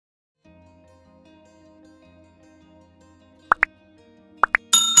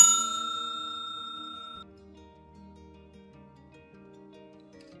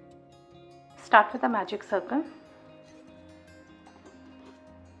Start with a magic circle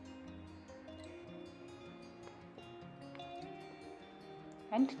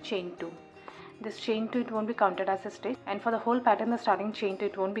and chain 2. This chain 2, it won't be counted as a stitch, and for the whole pattern the starting chain 2,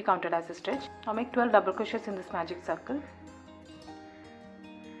 it won't be counted as a stitch. Now make 12 double crochets in this magic circle.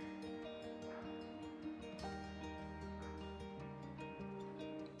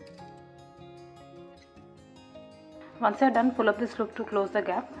 Once you are done, pull up this loop to close the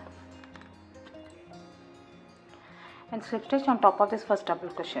gap and slip stitch on top of this first double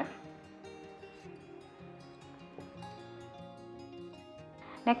crochet.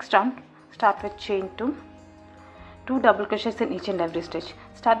 Next round, start with chain 2, 2 double crochets in each and every stitch.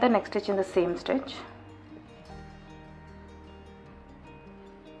 Start the next stitch in the same stitch.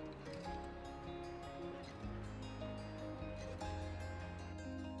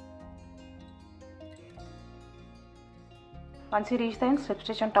 Once you reach the end, slip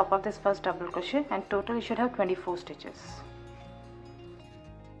stitch on top of this first double crochet, and total you should have 24 stitches.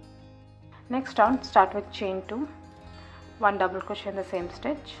 Next round, start with chain 2, 1 double crochet in the same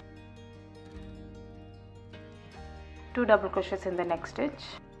stitch, 2 double crochets in the next stitch,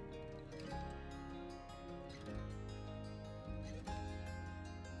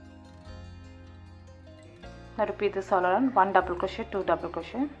 now repeat this all around, 1 double crochet, 2 double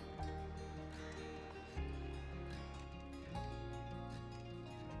crochet,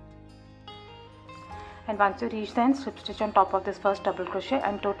 and once you reach the end, slip stitch on top of this first double crochet,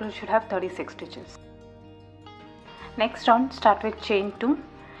 and total you should have 36 stitches. Next round, start with chain 2,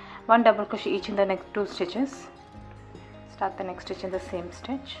 1 double crochet each in the next 2 stitches. Start the next stitch in the same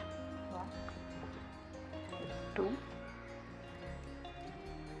stitch, 1, 2,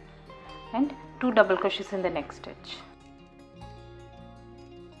 and 2 double crochets in the next stitch.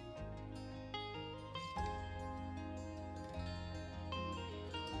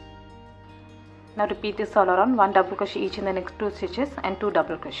 Now repeat this all around, 1 double crochet each in the next 2 stitches and 2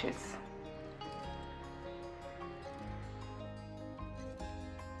 double crochets.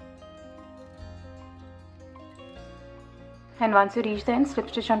 And once you reach the end, slip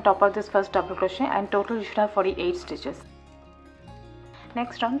stitch on top of this first double crochet, and total you should have 48 stitches.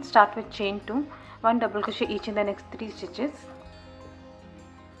 Next round, start with chain 2, 1 double crochet each in the next 3 stitches.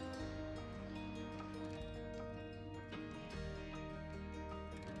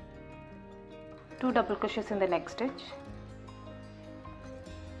 Two double crochets in the next stitch,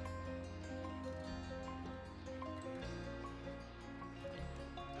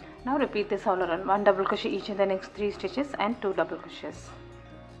 now repeat this all around, 1 double crochet each in the next 3 stitches and 2 double crochets.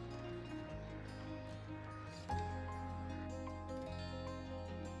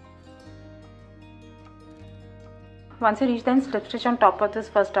 Once you reach the end, slip stitch on top of this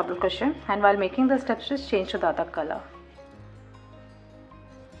first double crochet, and while making the slip stitch, change to the other color.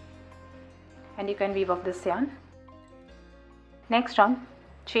 And you can weave off this yarn. Next round,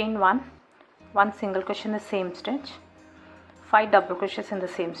 chain 1, 1 single crochet in the same stitch, 5 double crochets in the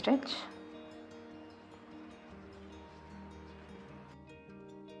same stitch,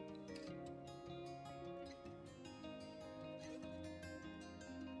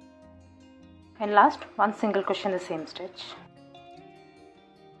 and last 1 single crochet in the same stitch,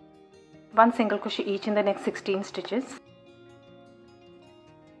 1 single crochet each in the next 16 stitches,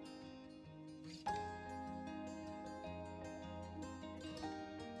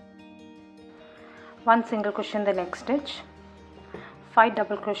 one single crochet in the next stitch, 5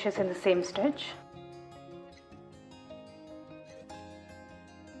 double crochets in the same stitch,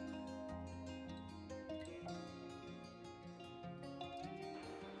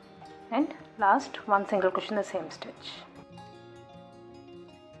 and last 1 single crochet in the same stitch.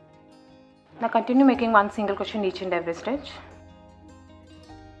 Now continue making 1 single crochet in each and every stitch.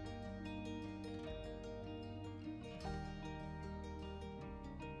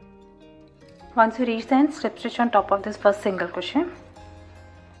 Once you reach the end, slip stitch on top of this first single crochet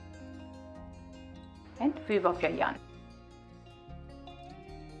and weave off your yarn.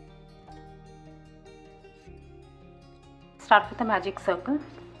 Start with a magic circle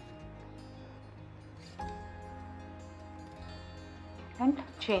and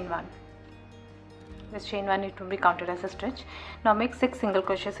chain 1. This chain 1, it will be counted as a stitch. Now make 6 single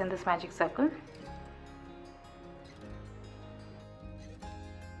crochets in this magic circle.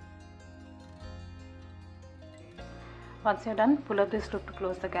 Once you're done, pull up this loop to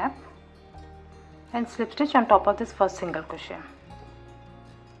close the gap and slip stitch on top of this first single crochet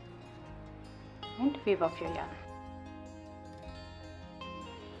and weave off your yarn.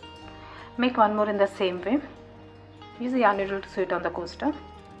 Make one more in the same way. Use the yarn needle to sew it on the coaster.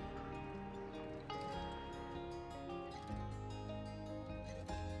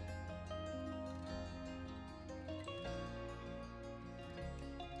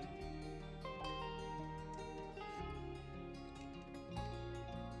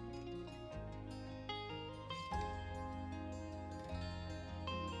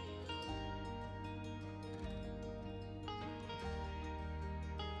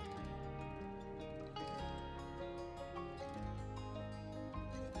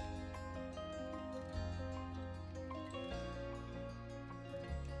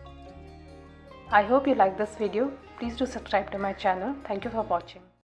 I hope you like this video. Please do subscribe to my channel. Thank you for watching.